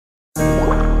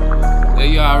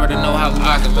already know how we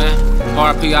rockin', man.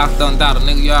 RP Octon Dollar,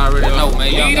 nigga, you already know,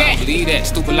 man. Y'all gotta believe that.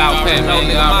 Stupid loud pad, man.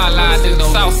 You already know. Nigga, the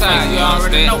south side, you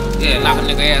already know. Yeah, knock a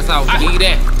nigga ass off. Believe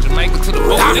that. Jamaica to the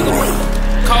road, nigga.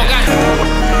 ColdGame.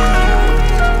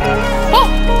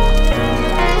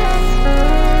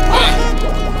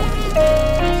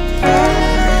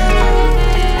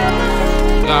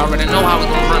 You already know how we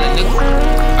gon' run it, nigga.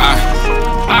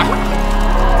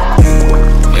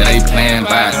 Yeah, they playin'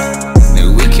 by it.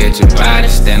 Nigga, we catch a body,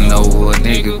 standing over a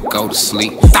nigga, go to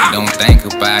sleep. Don't think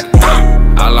about it.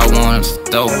 All I want is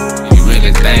dope. You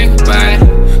really think about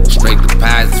it. Straight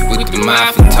deposits with the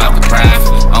mafia, talking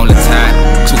private. Only time,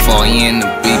 too far in to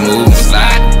be moving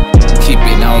slide. Keep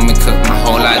it on me, cause my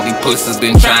whole life these pussies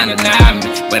been trying to deny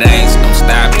me. But I ain't gon'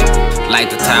 stop it. Like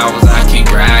the towers, I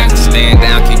keep riding. Stand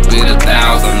down, keep it 1,000.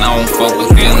 I don't fuck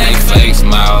with them, they face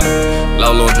mouth.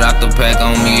 Lolo dropped the pack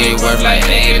on me, it worth like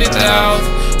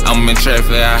 80,000. I'm in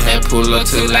traffic, I had pull up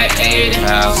to like 80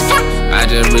 house. I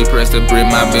just repressed the brick,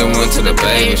 my bitch went to the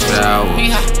baby shower.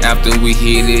 After we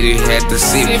hit it, it had the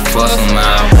city for some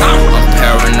out. I'm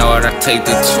paranoid, I take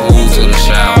the tools to the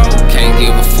shower. Can't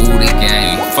give a fool the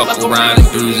game. Fuck around and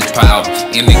bruise his power.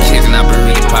 In the kitchen, I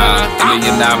bury the power. $1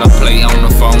 million play on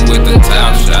the phone with the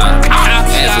top shot.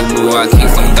 As a rule, I keep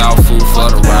some dog food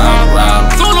for the round.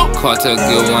 Kartel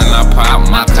good when I pop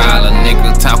my collar.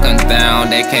 Nigga talking down,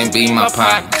 they can't be my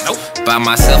partner. By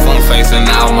myself, I'm facing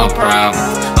all my problems.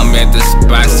 I'm at the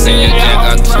spot, saying Jack,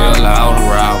 I kill all the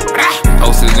route.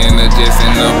 Posted in the jets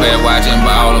in the bed, watching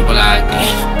ball the block.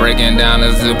 Breaking down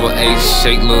the zipper, H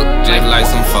shake, look just like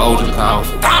some photographs.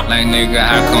 Like nigga,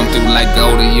 I come through like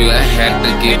go to you, I had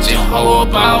to get your hoe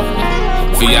about.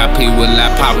 VIP with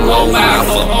like pop roll out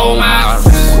for old miles.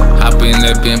 Hop in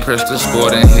that bin, press the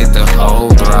sport and hit the whole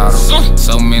throttle.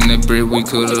 So many bricks we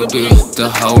could've built the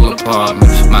whole apartment.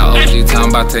 My OG talking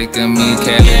about taking me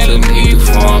Cali to meet the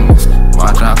farmers.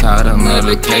 Watch I caught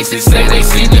another case, they say they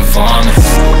seen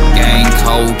informants. Gang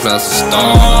cold plus a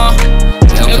storm.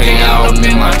 LK out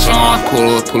in my charm.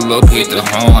 Pull up, hit the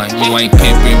horn. You ain't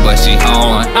pimpin', but she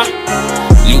on.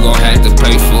 You gon' have to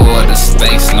pay for it to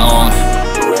stay snoring.